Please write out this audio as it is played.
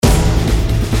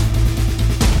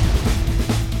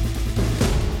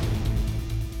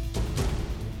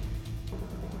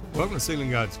Welcome to Sealing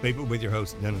God's People with your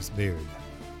host, Dennis Beard.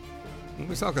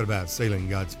 We're talking about sealing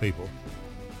God's people.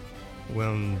 Well,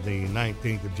 on the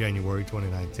 19th of January,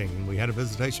 2019, we had a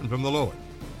visitation from the Lord.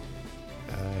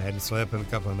 I had to sleep in a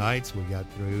couple of nights. We got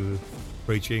through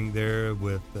preaching there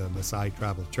with the Maasai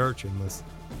Tribal Church in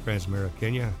Transmara,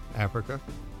 Kenya, Africa.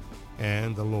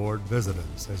 And the Lord visited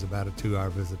us. There's about a 2-hour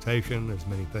visitation. There's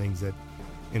many things that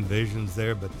envisions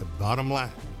there, but the bottom line,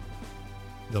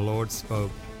 the Lord spoke,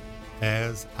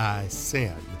 "As I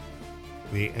send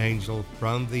the angel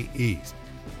from the east,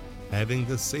 having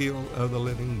the seal of the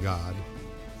living God,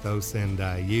 so send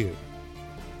I you."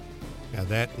 Now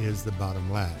that is the bottom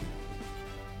line.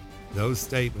 Those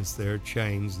statements there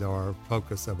changed our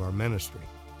focus of our ministry.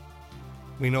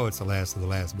 We know it's the last of the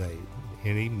last days.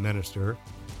 Any minister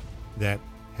that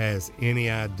has any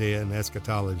idea in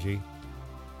eschatology,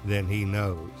 then he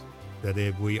knows that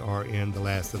if we are in the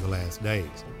last of the last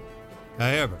days.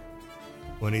 However,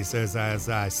 when he says, "As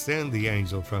I send the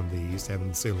angel from the east, having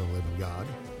the seal of the living God,"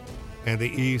 and the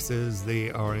east is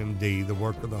the RMD, the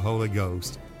work of the Holy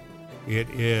Ghost, it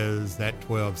is that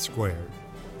 12 squared.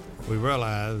 We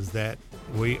realize that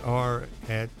we are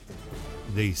at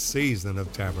the season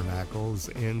of tabernacles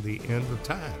in the end of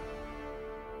time.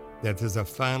 That there's a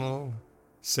final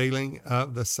sealing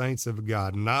of the saints of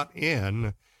God, not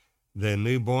in the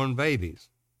newborn babies.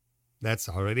 That's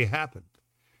already happened.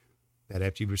 That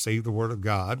after you receive the Word of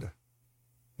God,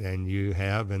 then you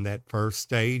have in that first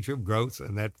stage of growth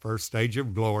and that first stage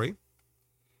of glory,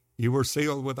 you were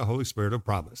sealed with the Holy Spirit of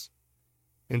promise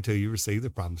until you receive the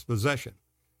promised possession.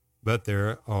 But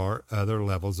there are other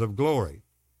levels of glory.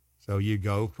 So you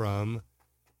go from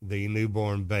the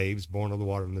newborn babes born of the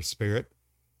water and the Spirit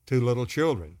to little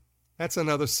children. That's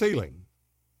another sealing.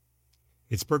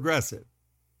 It's progressive.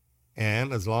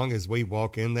 And as long as we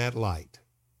walk in that light,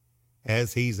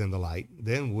 as he's in the light,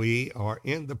 then we are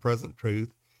in the present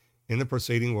truth, in the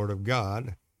preceding Word of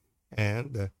God,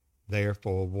 and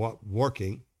therefore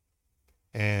working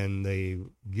and the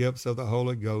gifts of the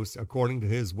Holy Ghost according to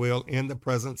his will in the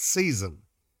present season,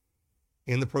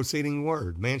 in the proceeding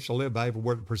Word. Man shall live by every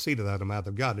word that proceedeth out of the mouth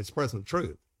of God. It's present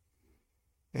truth.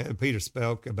 And Peter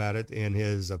spoke about it in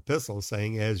his epistle,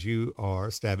 saying, "As you are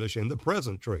established in the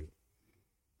present truth,"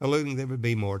 alluding there would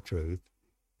be more truth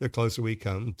the closer we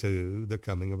come to the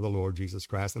coming of the Lord Jesus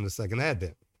Christ in the second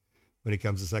advent, when he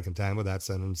comes the second time without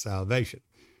sin and salvation.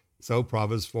 So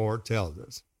Proverbs 4 tells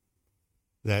us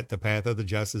that the path of the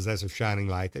just is as a shining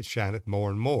light that shineth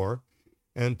more and more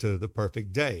unto the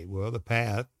perfect day. Well, the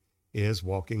path is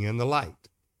walking in the light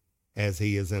as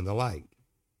he is in the light.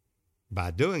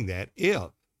 By doing that,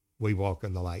 if we walk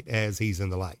in the light as he's in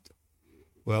the light,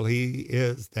 well, he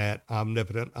is that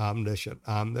omnipotent, omniscient,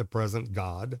 omnipresent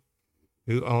God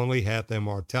who only hath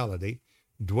immortality,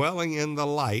 dwelling in the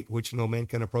light which no man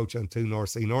can approach unto, nor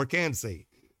see, nor can see.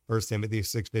 1 Timothy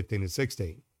 6:15 and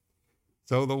 16.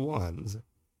 So the ones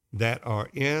that are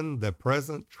in the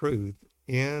present truth,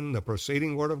 in the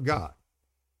proceeding Word of God,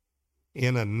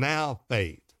 in a now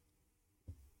faith,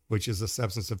 which is the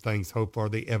substance of things hoped for,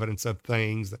 the evidence of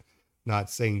things not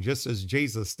seen, just as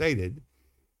Jesus stated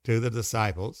to the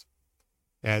disciples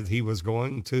as he was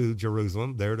going to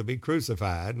Jerusalem, there to be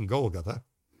crucified in Golgotha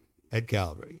at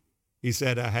Calvary. He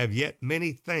said, "I have yet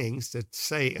many things to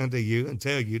say unto you and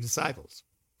tell you, disciples."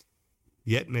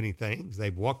 Yet many things.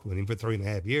 They've walked with him for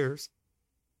 3.5 years.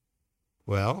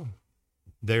 Well,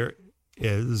 there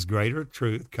is greater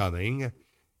truth coming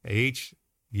each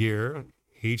year,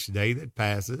 each day that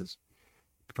passes,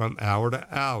 from hour to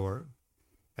hour,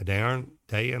 a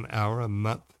day, an hour, a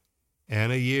month,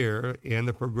 and a year in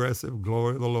the progressive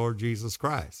glory of the Lord Jesus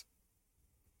Christ.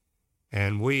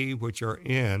 And we, which are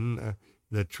in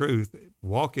the truth,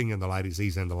 walking in the light as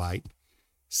he's in the light,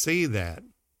 see that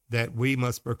we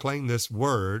must proclaim this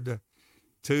word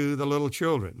to the little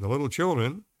children. The little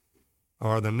children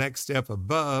are the next step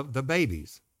above the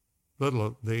babies,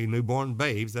 the newborn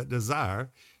babes that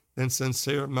desire and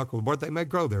sincere milk of the word they may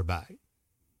grow thereby.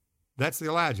 That's the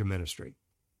Elijah ministry.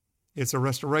 It's a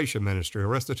restoration ministry, a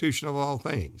restitution of all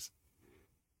things.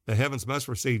 The heavens must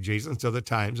receive Jesus until the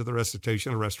times of the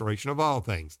restitution and restoration of all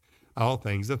things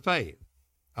of faith,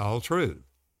 all truth.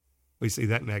 We see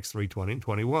that in Acts 3:20 and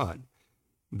 21.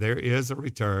 There is a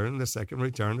return, the second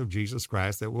return of Jesus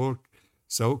Christ, that will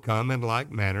so come in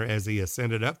like manner as he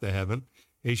ascended up to heaven,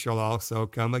 he shall also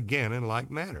come again in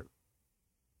like manner.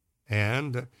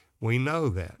 And we know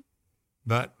that.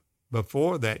 But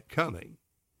before that coming,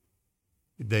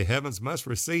 the heavens must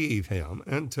receive him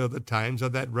until the times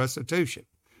of that restitution,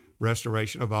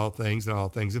 restoration of all things and all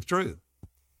things of truth.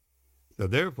 So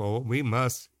therefore, we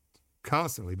must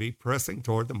constantly be pressing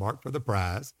toward the mark for the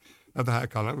prize of the high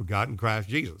calling of God in Christ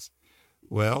Jesus.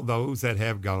 Well, those that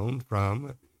have gone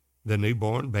from the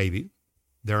newborn baby,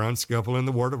 they're unskillful in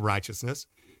the word of righteousness,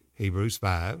 Hebrews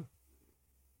 5.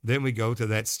 Then we go to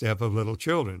that step of little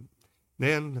children.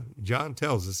 Then John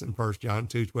tells us in 1 John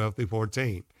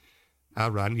 2:12-14, I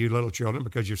write to you little children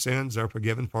because your sins are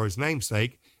forgiven for his name's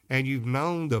sake, and you've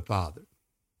known the Father.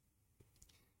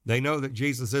 They know that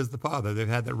Jesus is the Father. They've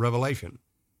had that revelation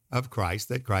of Christ,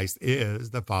 that Christ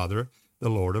is the Father, the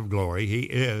Lord of glory. He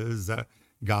is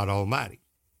God Almighty.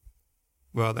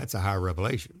 Well, that's a higher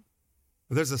revelation.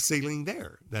 But there's a sealing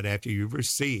there that after you've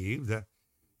received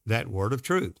that word of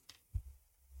truth,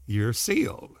 you're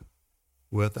sealed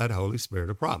with that Holy Spirit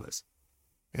of promise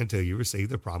until you receive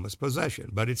the promised possession.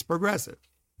 But it's progressive.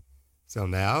 So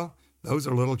now those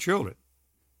are little children.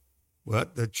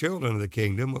 But the children of the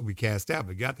kingdom will be cast out,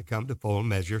 but got to come to full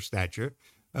measure stature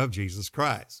of Jesus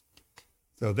Christ.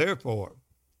 So therefore,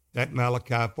 that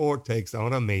Malachi 4 takes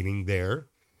on a meaning there.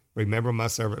 Remember my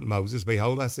servant Moses,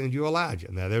 behold, I send you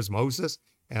Elijah. Now there's Moses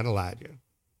and Elijah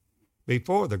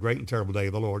before the great and terrible day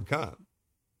of the Lord come.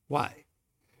 Why?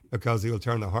 Because he will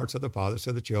turn the hearts of the fathers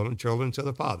to the children, children to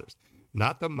the fathers.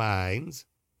 Not the minds,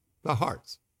 the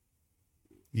hearts.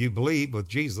 You believe with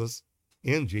Jesus,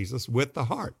 in Jesus, with the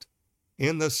heart,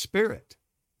 in the spirit,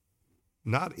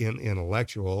 not in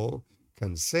intellectual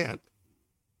consent,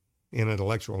 in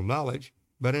intellectual knowledge,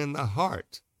 but in the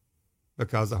heart,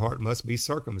 because the heart must be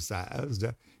circumcised,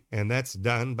 and that's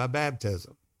done by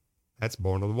baptism. That's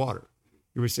born of the water.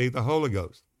 You receive the Holy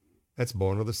Ghost. That's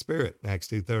born of the Spirit, Acts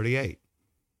 2:38.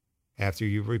 After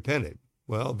you've repented.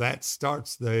 Well, that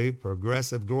starts the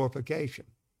progressive glorification.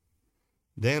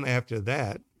 Then after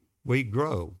that, we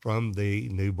grow from the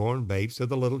newborn babes to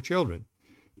the little children.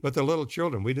 But the little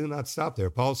children, we do not stop there.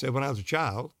 Paul said, when I was a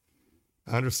child,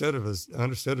 I understood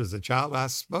as a child, I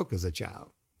spoke as a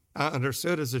child. I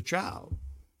understood as a child.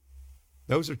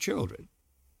 Those are children.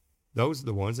 Those are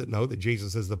the ones that know that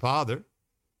Jesus is the Father.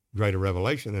 Greater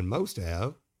revelation than most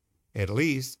have. At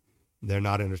least they're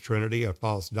not in a Trinity, a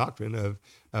false doctrine of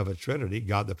a Trinity,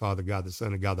 God the Father, God the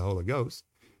Son, and God the Holy Ghost.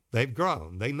 They've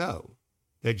grown. They know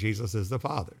that Jesus is the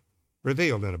Father.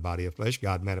 Revealed in a body of flesh,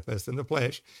 God manifest in the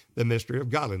flesh, the mystery of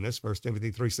godliness, 1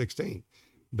 Timothy 3:16.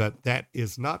 But that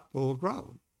is not full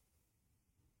grown.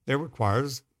 There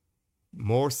requires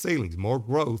more sealings, more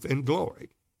growth in glory,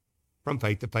 from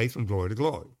faith to faith, from glory to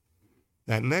glory.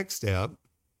 That next step,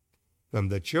 from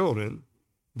the children,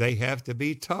 they have to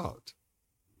be taught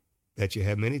that you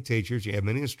have many teachers, you have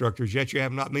many instructors, yet you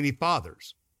have not many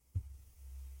fathers.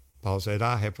 Paul said,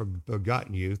 I have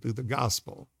forgotten you through the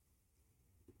gospel.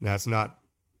 Now, it's not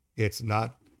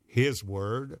his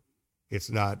word. It's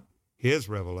not his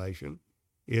revelation.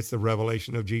 It's the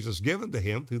revelation of Jesus given to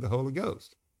him through the Holy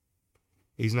Ghost.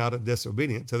 He's not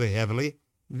disobedient to the heavenly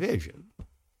vision.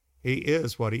 He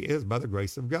is what he is by the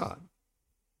grace of God.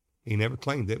 He never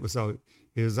claimed it was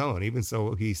his own, even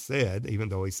so he said, even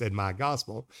though he said my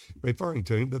gospel, referring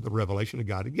to him that the revelation of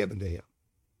God had given to him.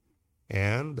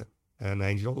 And an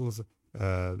angel was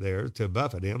there to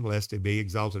buffet him, lest he be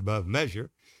exalted above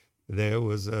measure. There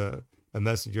was a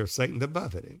messenger of Satan to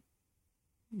buffet him,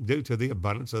 due to the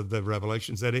abundance of the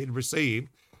revelations that he had received,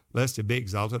 lest he be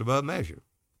exalted above measure.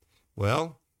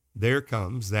 Well, there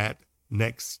comes that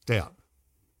next step.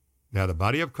 Now, the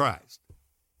body of Christ,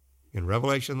 in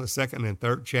Revelation, the 2nd and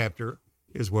 3rd chapter,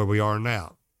 is where we are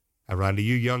now. I write to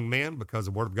you, young men, because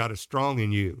the word of God is strong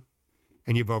in you,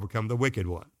 and you've overcome the wicked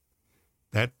one.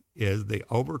 That is the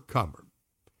overcomer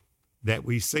that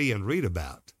we see and read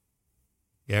about.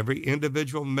 Every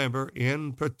individual member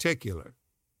in particular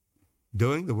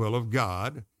doing the will of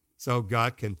God, so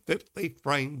God can fitly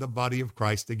frame the body of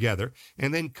Christ together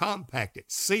and then compact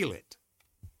it, seal it,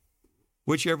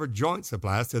 whichever joint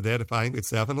supplies to the edifying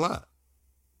itself in love,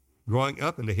 growing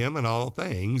up into him in all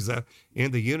things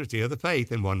in the unity of the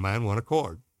faith in one mind, one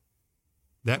accord.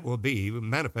 That will be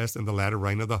manifest in the latter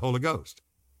rain of the Holy Ghost.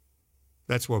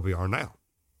 That's where we are now.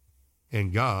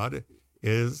 And God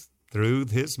is, through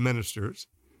his ministers,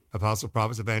 apostles,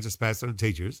 prophets, evangelists, pastors, and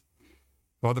teachers,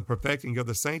 for the perfecting of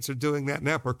the saints, are doing that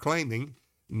now, proclaiming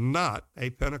not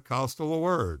a Pentecostal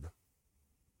word.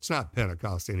 It's not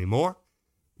Pentecost anymore.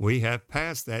 We have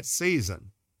passed that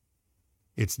season.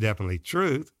 It's definitely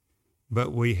truth,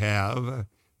 but we have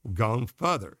gone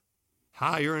further,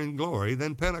 higher in glory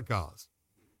than Pentecost.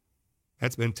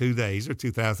 That's been 2 days or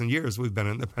 2,000 years we've been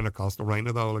in the Pentecostal reign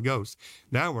of the Holy Ghost.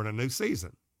 Now we're in a new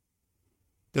season.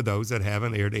 To those that have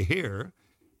an ear to hear,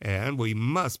 and we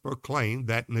must proclaim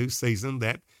that new season,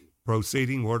 that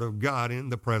proceeding word of God in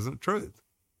the present truth.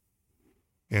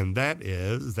 And that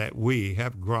is that we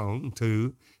have grown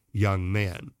to young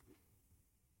men.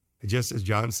 Just as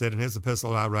John said in his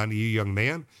epistle, I write to you, young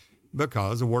men,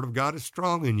 because the word of God is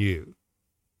strong in you.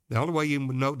 The only way you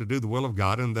know to do the will of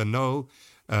God and to know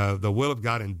the will of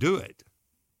God and do it,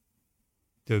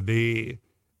 to be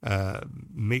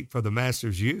meet for the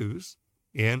master's use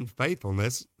in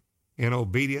faithfulness, in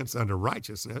obedience unto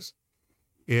righteousness,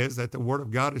 is that the word of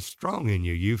God is strong in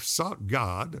you. You've sought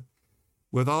God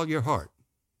with all your heart,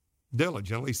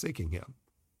 diligently seeking him.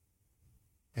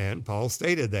 And Paul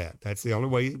stated that. That's the only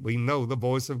way we know the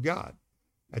voice of God.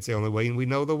 That's the only way we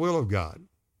know the will of God.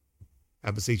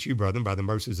 I beseech you, brethren, by the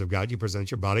mercies of God, you present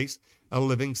your bodies a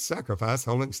living sacrifice,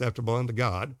 wholly acceptable unto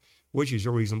God, which is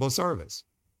your reasonable service.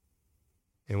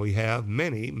 And we have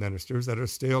many ministers that are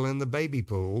still in the baby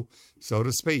pool, so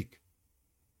to speak.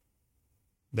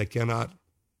 They cannot,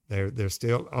 they're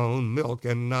still on milk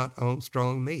and not on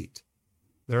strong meat.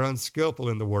 They're unskillful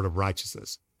in the word of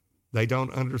righteousness. They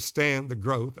don't understand the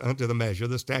growth unto the measure,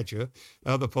 the stature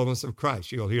of the fullness of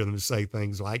Christ. You'll hear them say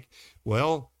things like,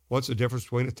 well, what's the difference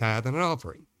between a tithe and an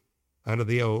offering under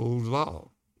the old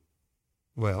law?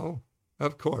 Well,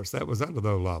 of course, that was under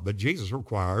the old law, but Jesus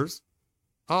requires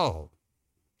all,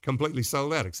 completely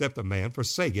sold out, except a man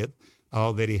forsaketh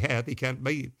all that he hath, he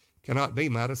cannot be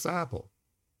my disciple.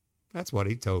 That's what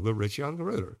he told the rich young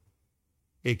ruler.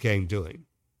 He came to him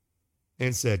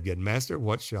and said, good master,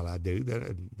 what shall I do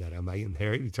that I may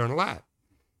inherit eternal life?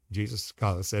 Jesus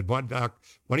said, why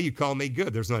do you call me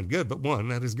good? There's none good but one,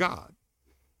 that is God.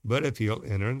 But if you'll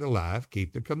enter into life,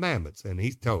 keep the commandments. And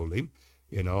he told him,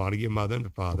 honor your mother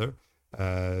and father,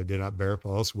 do not bear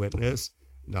false witness,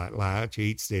 not lie,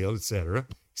 cheat, steal, etc.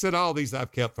 He said, all these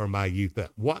I've kept from my youth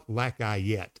up. What lack I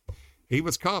yet? He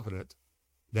was confident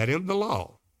that in the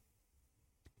law,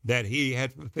 that he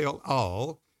had fulfilled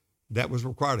all that was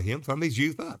required of him from his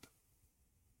youth up.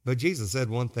 But Jesus said,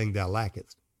 one thing thou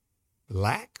lackest.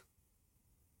 Lack?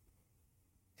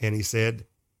 And he said,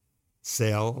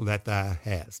 sell that thou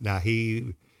hast. Now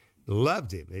he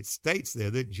loved him. It states there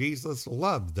that Jesus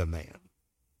loved the man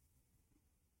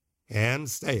and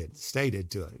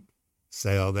stated to him,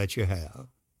 sell that you have.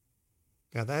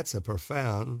 Now that's a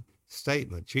profound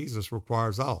statement. Jesus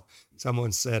requires all.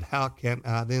 Someone said, how can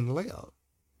I then live?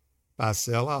 I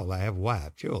sell all. I have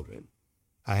wife, children.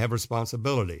 I have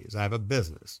responsibilities. I have a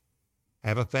business. I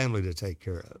have a family to take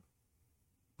care of.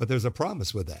 But there's a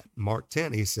promise with that. Mark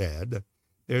 10, he said,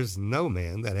 there's no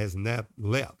man that has not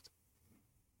left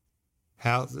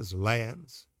houses,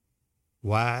 lands,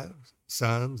 wives,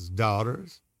 sons,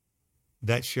 daughters,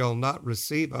 that shall not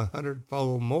receive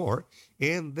 100-fold more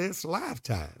in this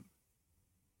lifetime.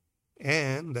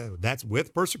 And that's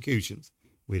with persecutions.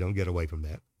 We don't get away from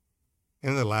that.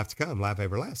 And the life to come, life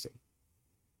everlasting.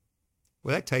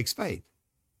 Well, that takes faith.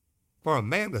 For a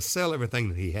man to sell everything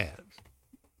that he has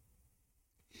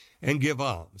and give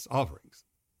alms, offerings,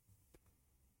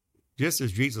 just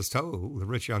as Jesus told the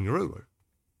rich young ruler.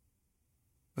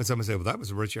 And somebody said, well, that was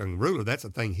a rich young ruler. That's a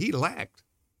thing he lacked.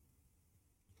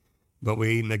 But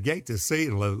we negate to see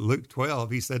in Luke 12,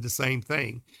 he said the same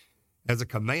thing as a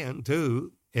command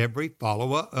to every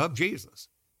follower of Jesus.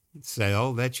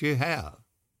 Sell that you have.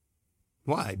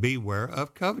 Why? Beware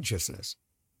of covetousness.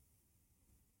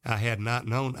 I had not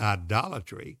known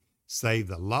idolatry, save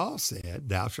the law said,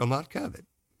 thou shalt not covet.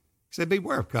 He said,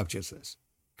 beware of covetousness.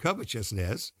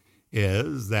 Covetousness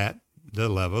is that the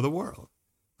love of the world,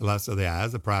 the lust of the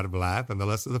eyes, the pride of life, and the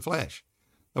lust of the flesh.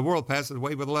 The world passeth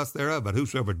away with the lust thereof, but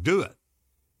whosoever doeth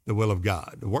the will of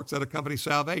God, the works that accompany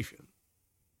salvation,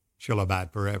 shall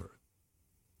abide forever.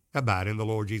 Abide in the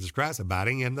Lord Jesus Christ,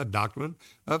 abiding in the doctrine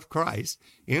of Christ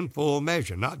in full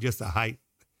measure, not just the height,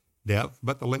 depth,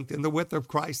 but the length and the width of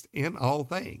Christ in all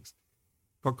things.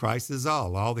 For Christ is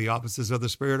all the offices of the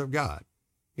Spirit of God.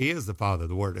 He is the Father,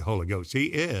 the Word, the Holy Ghost. He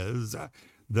is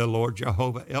the Lord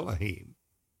Jehovah Elohim.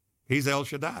 He's El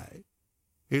Shaddai.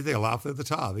 He's the Alpha, the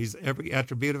Tav. He's every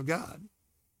attribute of God.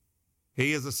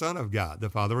 He is the Son of God, the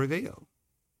Father revealed.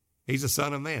 He's the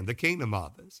Son of Man, the kingdom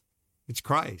office. It's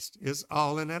Christ is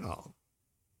all in it all.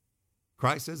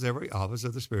 Christ is every office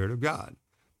of the Spirit of God.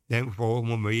 Therefore,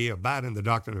 when we abide in the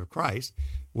doctrine of Christ,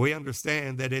 we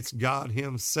understand that it's God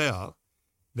himself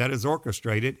that has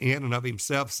orchestrated in and of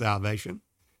himself salvation,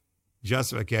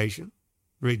 justification,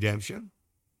 redemption,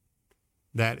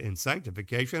 that in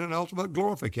sanctification and ultimate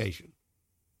glorification.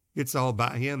 It's all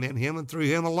by him, in him, and through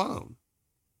him alone,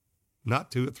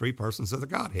 not 2 or 3 persons of the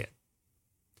Godhead.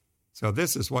 So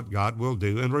this is what God will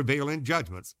do and reveal in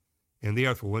judgments in the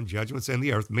earth. For when judgments in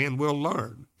the earth, men will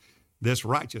learn this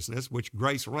righteousness, which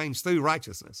grace reigns through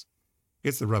righteousness.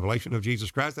 It's the revelation of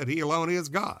Jesus Christ that he alone is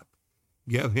God.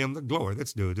 Give him the glory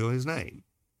that's due to his name.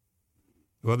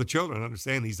 Well, the children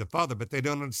understand he's the Father, but they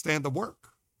don't understand the work.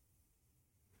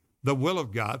 the will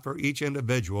of God for each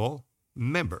individual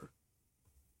member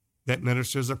that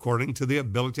ministers according to the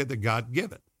ability that God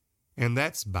giveth. And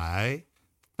that's by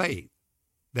faith,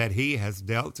 that he has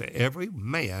dealt to every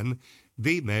man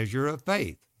the measure of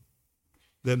faith.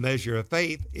 The measure of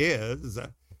faith is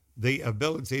the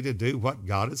ability to do what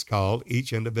God has called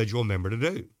each individual member to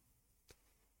do.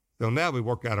 So now we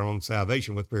work out our own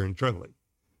salvation with fear and trembling.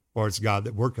 For it's God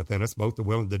that worketh in us both the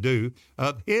will and the do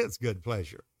of his good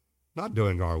pleasure, not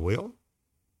doing our will.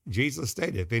 Jesus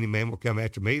stated, if any man will come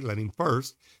after me, let him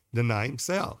first deny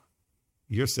himself.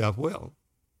 Your self-will.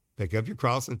 Pick up your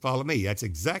cross and follow me. That's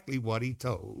exactly what he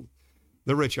told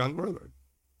the rich young ruler.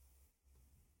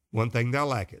 One thing thou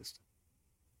lackest.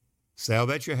 Sell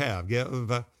that you have.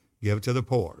 Give it to the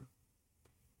poor.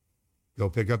 Go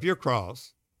pick up your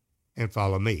cross and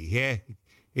follow me.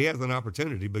 He has an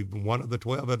opportunity to be one of the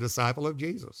 12, a disciple of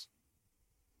Jesus.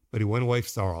 But he went away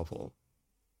sorrowful.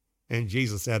 And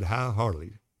Jesus said, how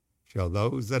hardly shall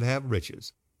those that have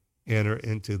riches enter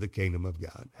into the kingdom of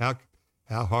God?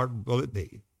 How hard will it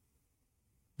be?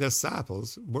 The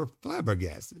disciples were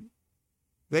flabbergasted.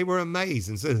 They were amazed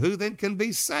and said, who then can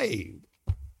be saved?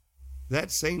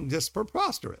 That seemed just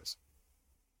preposterous,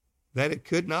 that it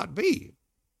could not be.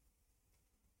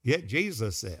 Yet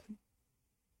Jesus said,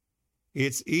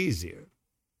 it's easier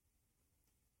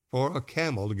for a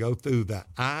camel to go through the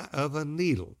eye of a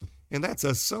needle. And that's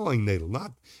a sewing needle,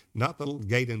 not the little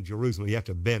gate in Jerusalem you have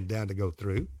to bend down to go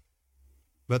through.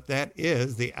 But that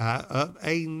is the eye of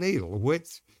a needle,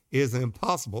 which is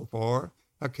impossible for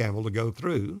a camel to go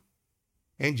through.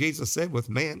 And Jesus said, with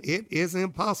man, it is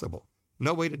impossible.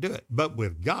 No way to do it. But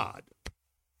with God,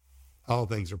 all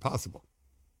things are possible.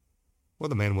 Well,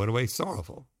 the man went away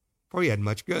sorrowful, for he had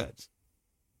much goods.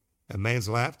 A man's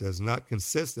life does not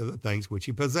consist of the things which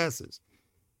he possesses,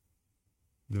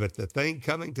 but the thing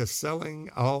coming to selling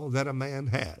all that a man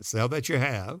has. Sell that you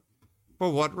have. For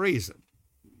what reason?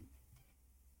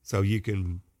 So you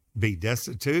can be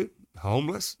destitute,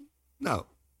 homeless? No.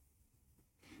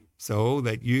 So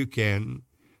that you can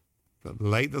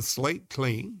lay the slate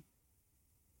clean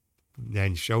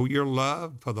and show your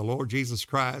love for the Lord Jesus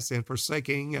Christ in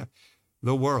forsaking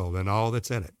the world and all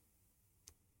that's in it.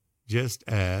 Just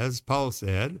as Paul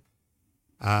said,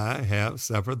 I have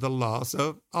suffered the loss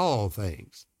of all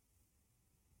things.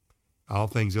 All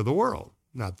things of the world,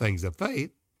 not things of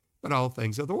faith, but all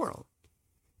things of the world.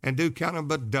 And do count them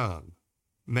but dung,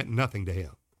 meant nothing to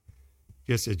him.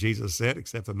 Just as Jesus said,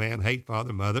 except a man hate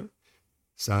father, mother,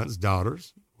 sons,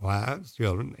 daughters, wives,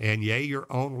 children, and yea, your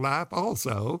own life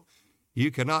also, you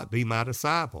cannot be my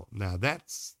disciple. Now that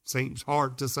seems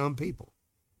hard to some people,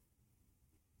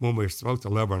 when we're supposed to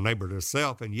love our neighbor as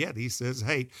self, and yet he says,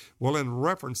 hey, well, in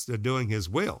reference to doing his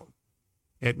will,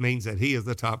 it means that he is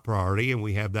the top priority, and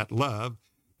we have that love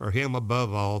for him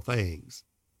above all things.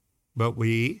 But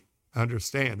we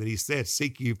understand that he said,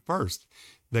 seek you first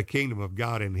the kingdom of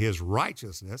God and his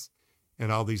righteousness,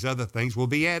 and all these other things will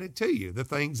be added to you, the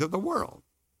things of the world.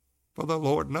 For the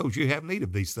Lord knows you have need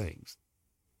of these things.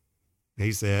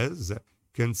 He says,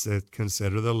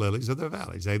 consider the lilies of the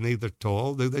valleys. They neither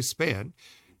toil, do they spin,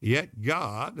 yet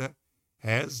God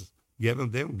has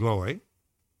given them glory.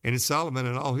 And Solomon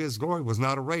in all his glory was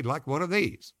not arrayed like one of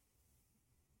these.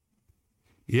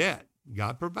 Yet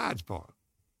God provides for him,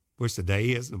 which the day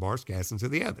is and the bars cast into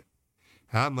the oven.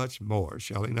 How much more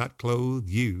shall he not clothe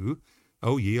you,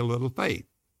 O ye of little faith?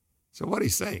 So what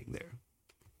he's saying there,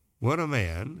 when a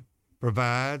man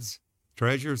provides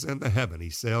treasures in the heaven, he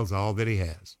sells all that he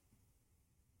has.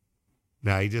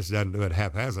 Now, he just doesn't do it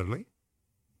haphazardly.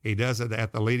 He does it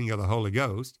at the leading of the Holy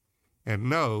Ghost and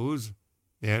knows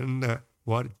in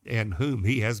what and whom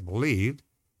he has believed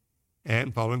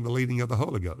and following the leading of the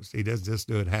Holy Ghost. He doesn't just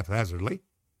do it haphazardly,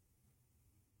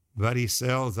 but he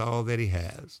sells all that he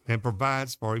has and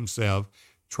provides for himself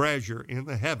treasure in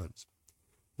the heavens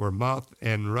where moth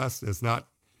and rust does not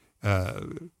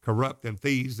corrupt and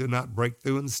thieves do not break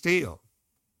through and steal.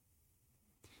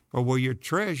 For where your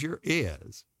treasure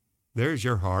is, there's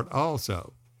your heart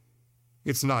also.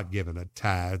 It's not given a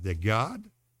tithe to God.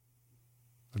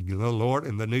 The Lord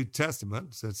in the New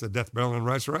Testament, since the death, burial, and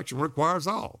resurrection requires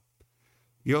all.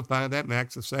 You'll find that in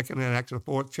Acts the 2nd and Acts the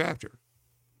 4th chapter.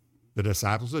 The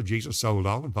disciples of Jesus sold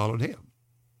all and followed him.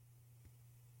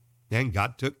 And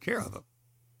God took care of them.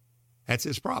 That's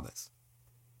his promise.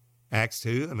 Acts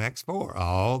 2 and Acts 4,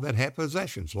 all that had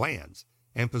possessions, lands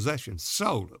and possessions,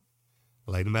 sold them,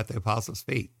 laid them at the apostles'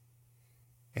 feet.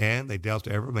 And they dealt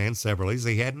to every man severally as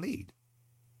he had need.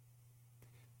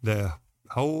 The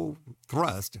whole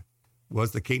thrust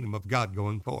was the kingdom of God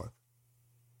going forth.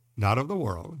 Not of the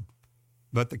world,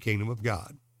 but the kingdom of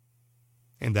God.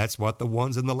 And that's what the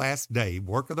ones in the last day,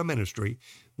 work of the ministry,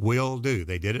 will do.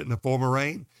 They did it in the former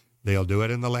rain. They'll do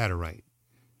it in the latter rain.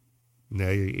 Now,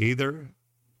 either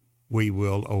we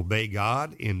will obey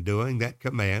God in doing that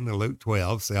command in Luke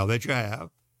 12, sell that you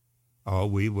have, or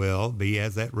we will be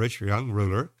as that rich young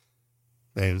ruler.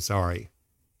 And sorry,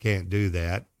 can't do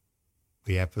that.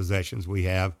 We have possessions. We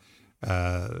have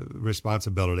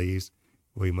responsibilities.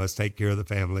 We must take care of the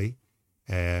family.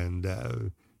 And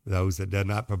those that do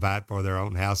not provide for their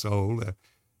own household,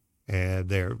 and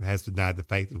there has denied the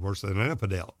faith is worse than an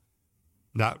infidel.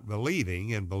 Not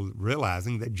believing and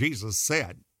realizing that Jesus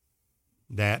said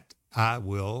that I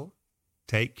will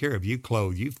take care of you,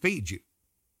 clothe you, feed you,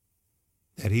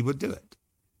 that he would do it.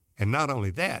 And not only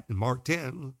that, in Mark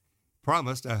 10,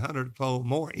 promised 100-fold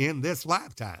more in this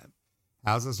lifetime.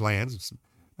 Houses, lands,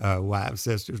 wives,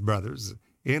 sisters, brothers,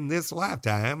 in this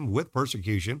lifetime with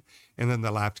persecution, and then the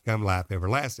life to come, life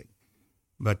everlasting.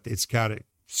 But it's kind of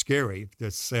scary to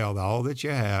sell all that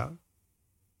you have,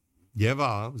 give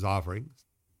alms, offerings,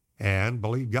 and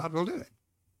believe God will do it.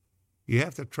 You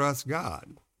have to trust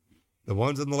God. The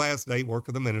ones in the last day, work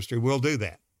of the ministry, will do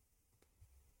that.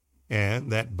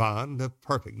 And that bond of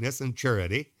perfectness and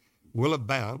charity will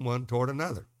abound one toward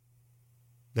another.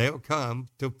 They'll come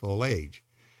to full age.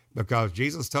 Because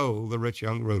Jesus told the rich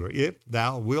young ruler, if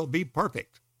thou wilt be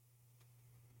perfect,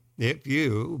 if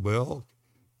you will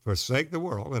forsake the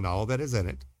world and all that is in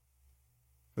it,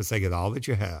 forsake it all that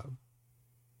you have,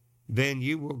 then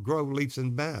you will grow leaps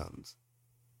and bounds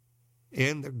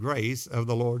in the grace of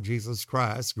the Lord Jesus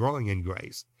Christ, growing in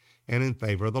grace and in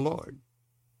favor of the Lord.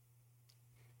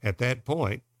 At that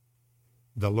point,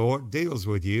 the Lord deals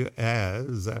with you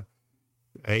as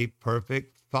a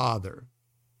perfect father.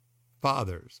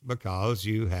 Fathers, because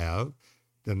you have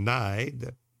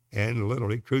denied and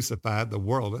literally crucified the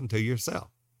world unto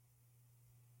yourself.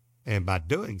 And by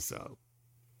doing so,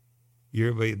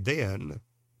 you're then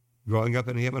growing up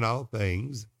in him in all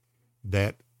things,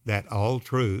 that all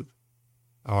truth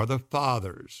are the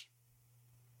fathers.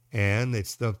 And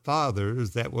it's the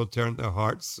fathers that will turn their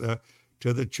hearts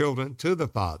to the children, to the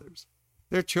fathers.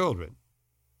 They're children.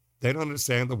 They don't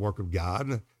understand the work of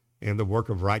God and the work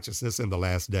of righteousness in the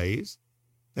last days.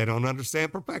 They don't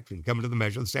understand perfection, coming to the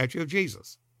measure of the stature of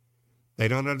Jesus. They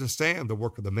don't understand the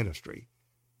work of the ministry,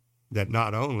 that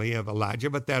not only of Elijah,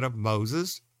 but that of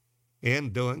Moses in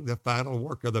doing the final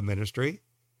work of the ministry,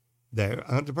 there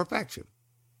unto perfection,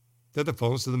 to the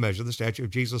fullness of the measure of the stature of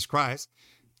Jesus Christ,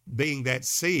 being that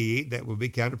seed that will be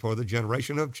counted for the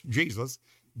generation of Jesus,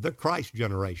 the Christ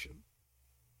generation.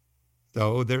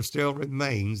 So there still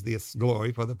remains this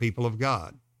glory for the people of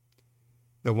God.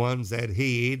 The ones that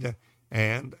heed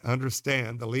and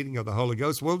understand the leading of the Holy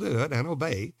Ghost will do it and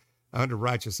obey unto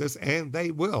righteousness, and they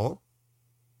will,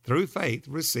 through faith,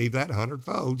 receive that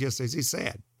 100-fold, just as he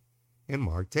said in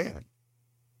Mark 10.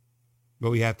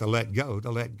 But we have to let go to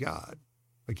let God.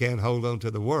 We can't hold on to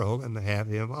the world and have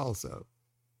him also.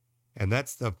 And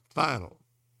that's the final.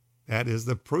 That is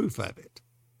the proof of it.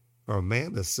 For a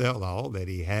man to sell all that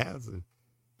he has and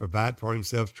provide for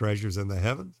himself treasures in the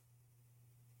heavens,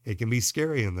 it can be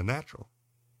scary in the natural.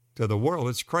 To the world,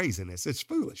 it's craziness. It's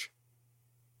foolish.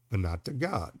 But not to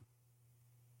God.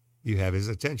 You have his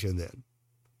attention then.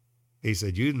 He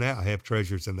said, you now have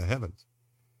treasures in the heavens,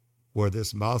 where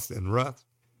this moth and rust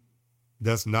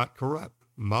does not corrupt.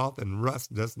 Moth and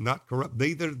rust does not corrupt.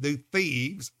 Neither do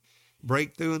thieves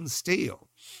break through and steal.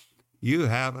 You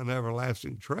have an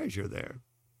everlasting treasure there.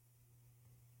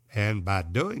 And by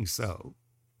doing so,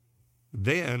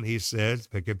 then he says,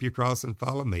 pick up your cross and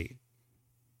follow me.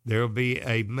 There will be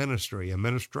a ministry, a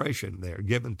ministration there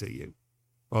given to you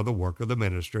for the work of the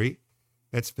ministry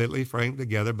that's fitly framed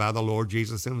together by the Lord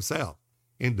Jesus himself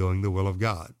in doing the will of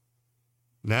God.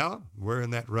 Now, we're in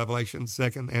that Revelation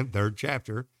 2nd and 3rd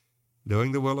chapter,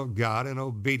 doing the will of God in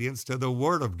obedience to the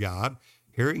word of God,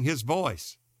 hearing his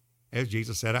voice. As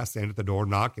Jesus said, I stand at the door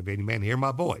and knock. If any man hear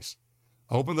my voice,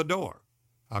 open the door.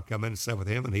 I'll come in and sit with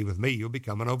him, and he with me. You'll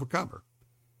become an overcomer.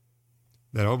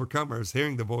 That overcomer is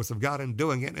hearing the voice of God and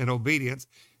doing it in obedience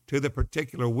to the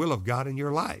particular will of God in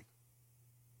your life.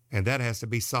 And that has to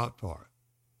be sought for.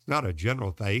 It's not a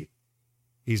general faith.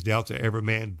 He's dealt to every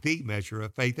man the measure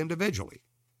of faith individually,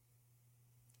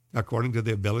 according to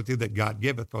the ability that God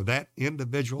giveth for that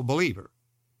individual believer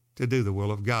to do the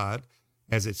will of God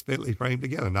as it's fitly framed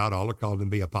together. Not all are called to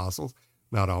be apostles.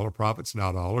 Not all are prophets.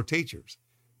 Not all are teachers.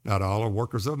 Not all are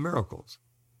workers of miracles.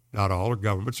 Not all are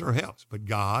governments or helps. But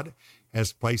God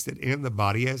has placed it in the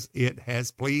body as it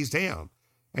has pleased him.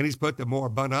 And he's put the more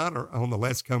abundant honor on the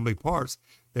less comely parts,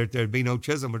 that there'd be no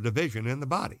schism or division in the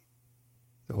body.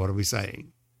 So what are we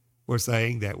saying? we're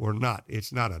saying that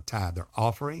it's not a tithe or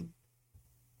offering.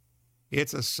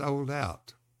 It's a sold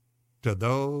out to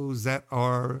those that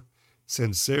are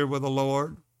sincere with the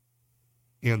Lord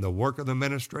in the work of the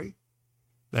ministry.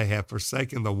 They have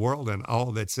forsaken the world and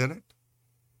all that's in it,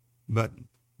 but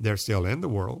they're still in the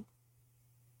world.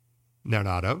 They're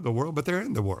not of the world, but they're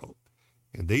in the world.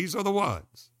 And these are the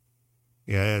ones,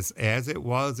 as it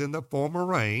was in the former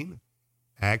reign.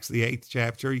 Acts, the 8th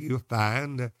chapter, you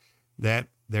find that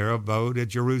there abode at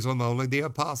Jerusalem only the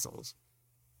apostles.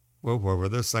 Well, where were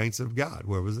the saints of God?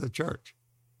 Where was the church?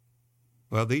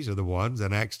 Well, these are the ones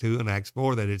in Acts 2 and Acts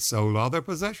 4 that had sold all their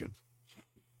possessions.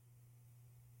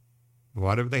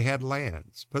 Whatever they had,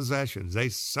 lands, possessions, they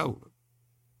sold them,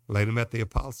 laid them at the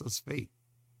apostles' feet.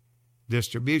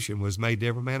 Distribution was made to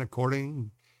every man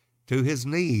according to his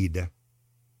need.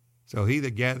 So he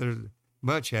that gathered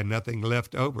much had nothing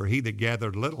left over. He that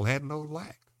gathered little had no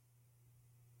lack.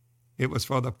 It was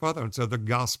for the furtherance of the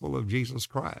gospel of Jesus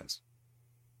Christ.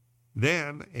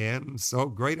 Then, in so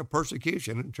great a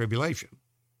persecution and tribulation,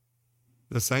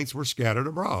 the saints were scattered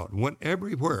abroad, went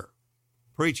everywhere,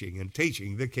 preaching and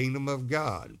teaching the kingdom of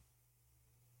God,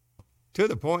 to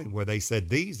the point where they said,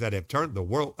 these that have turned the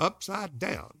world upside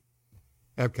down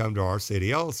have come to our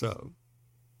city also.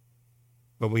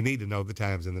 But we need to know the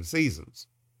times and the seasons.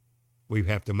 We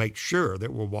have to make sure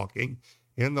that we're walking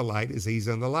in the light as he's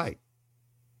in the light.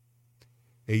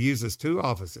 He uses two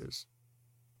offices,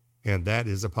 and that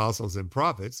is apostles and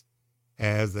prophets,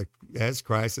 as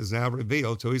Christ is now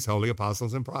revealed to his holy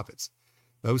apostles and prophets.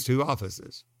 Those two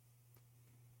offices.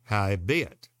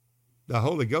 Howbeit, the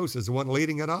Holy Ghost is the one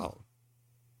leading it all.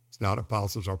 It's not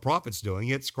apostles or prophets doing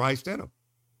it, it's Christ in them.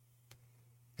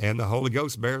 And the Holy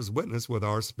Ghost bears witness with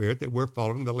our spirit that we're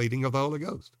following the leading of the Holy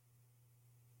Ghost.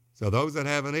 So those that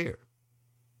have an ear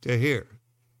to hear,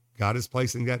 God is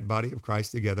placing that body of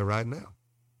Christ together right now.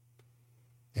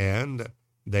 And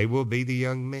they will be the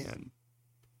young men,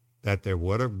 that their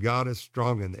word of God is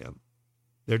strong in them.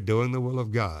 They're doing the will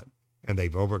of God, and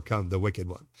they've overcome the wicked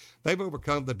one. They've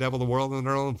overcome the devil, the world, and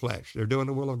their own flesh. They're doing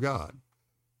the will of God,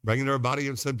 bringing their body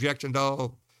in subjection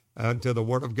to the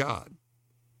word of God.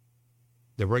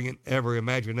 They're bringing every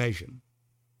imagination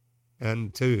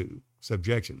into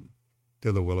subjection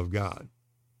to the will of God.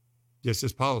 Just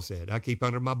as Paul said, I keep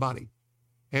under my body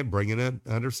and bringing it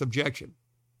under subjection,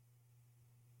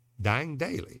 dying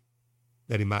daily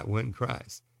that he might win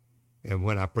Christ. And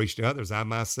when I preach to others, I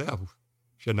myself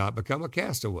should not become a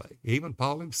castaway. Even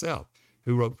Paul himself,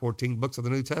 who wrote 14 books of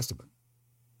the New Testament.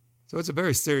 So it's a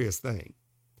very serious thing.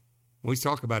 When we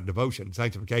talk about devotion,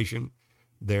 sanctification,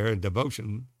 there in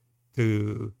devotion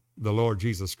to the Lord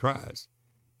Jesus Christ,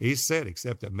 he said,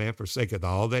 except a man forsaketh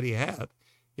all that he hath,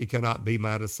 he cannot be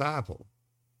my disciple.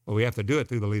 Well, we have to do it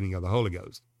through the leading of the Holy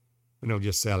Ghost. We don't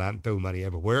just sell out and throw money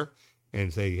everywhere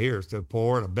and say, here's to the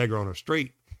poor and a beggar on the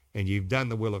street, and you've done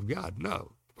the will of God.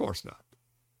 No, of course not.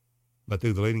 But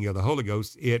through the leading of the Holy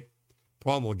Ghost, it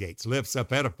promulgates, lifts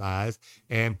up, edifies,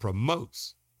 and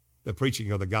promotes the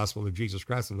preaching of the gospel of Jesus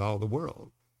Christ in all the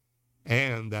world.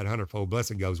 And that hundredfold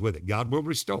blessing goes with it. God will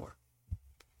restore.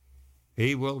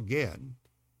 He will again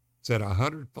set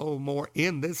 100-fold more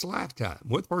in this lifetime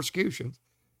with persecutions.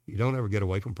 You don't ever get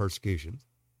away from persecutions.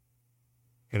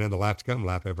 And in the life to come,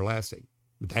 life everlasting.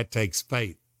 But that takes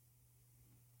faith.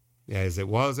 As it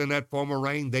was in that former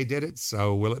reign, they did it,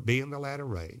 so will it be in the latter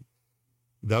reign.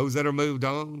 Those that are moved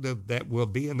on, that will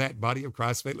be in that body of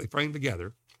Christ fitly framed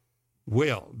together,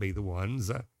 will be the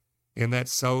ones in that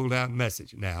sold out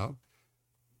message. Now,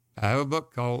 I have a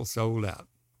book called Sold Out.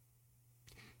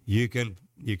 You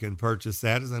can purchase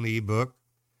that as an ebook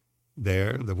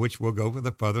there, which will go for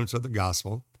the furtherance of the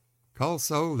gospel, called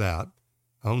Sold Out,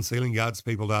 on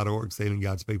sealinggodspeople.org,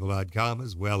 sealinggodspeople.com,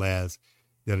 as well as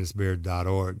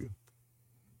dennisbeard.org.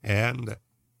 And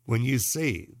when you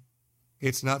see,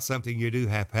 it's not something you do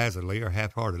haphazardly or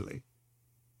half-heartedly,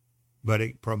 but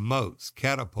it promotes,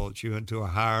 catapults you into a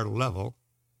higher level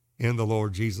in the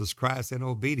Lord Jesus Christ in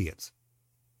obedience.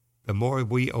 The more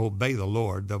we obey the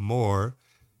Lord, the more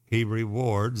he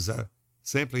rewards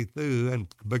simply through and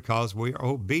because we are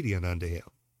obedient unto him.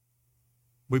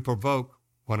 We provoke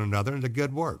one another into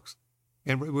good works,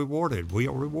 and we are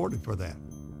rewarded for that.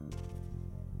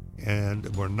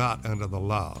 And we're not under the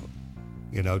law,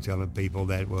 telling people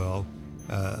that,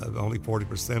 only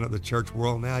 40% of the church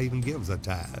world now even gives a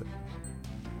tithe.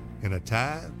 And a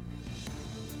tithe,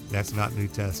 that's not New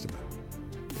Testament.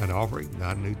 An offering,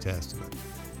 not New Testament.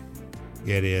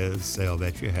 It is sell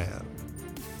that you have.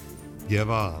 Give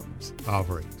alms,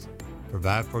 offerings.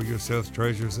 Provide for yourselves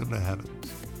treasures in the heavens.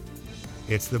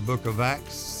 It's the book of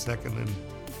Acts, 2nd and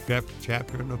 5th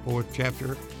chapter and the 4th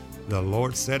chapter, The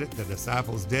Lord said it, the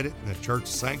disciples did it, and the church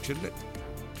sanctioned it.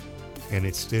 And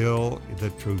it's still the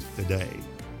truth today.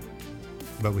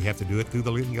 But we have to do it through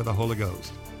the leading of the Holy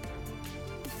Ghost.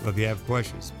 So if you have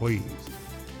questions, please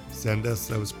send us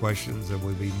those questions and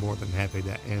we'll be more than happy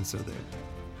to answer them.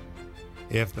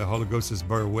 If the Holy Ghost has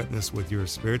bear witness with your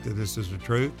spirit that this is the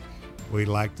truth, we'd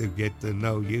like to get to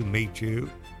know you, meet you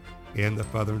in the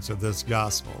furtherance of this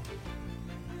gospel.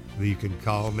 You can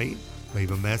call me,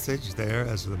 leave a message there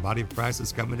as the body of Christ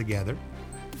is coming together,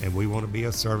 and we want to be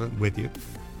a servant with you.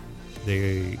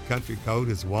 The country code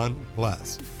is 1+.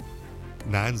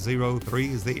 903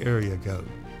 is the area code,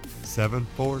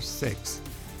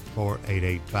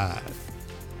 746-4885.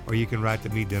 Or you can write to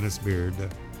me, Dennis Beard,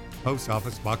 Post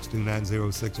Office, Box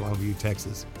 2906, Longview,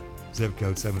 Texas, zip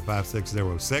code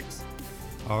 75606.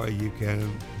 Or you can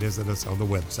visit us on the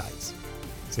websites,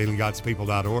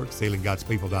 sealinggodspeople.org,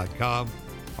 sealinggodspeople.com,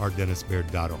 or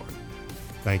dennisbeard.org.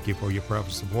 Thank you for your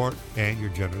prayerful support and your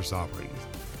generous offerings.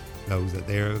 Those that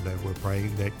we're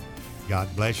praying that God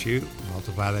bless you,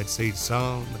 multiply that seed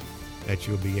sown, that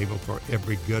you'll be able for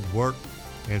every good work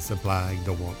and supplying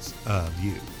the wants of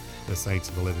you, the saints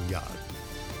of the living God.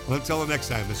 Well, until the next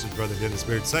time, this is Brother Dennis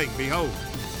Beard saying, behold,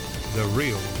 the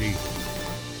real Jesus.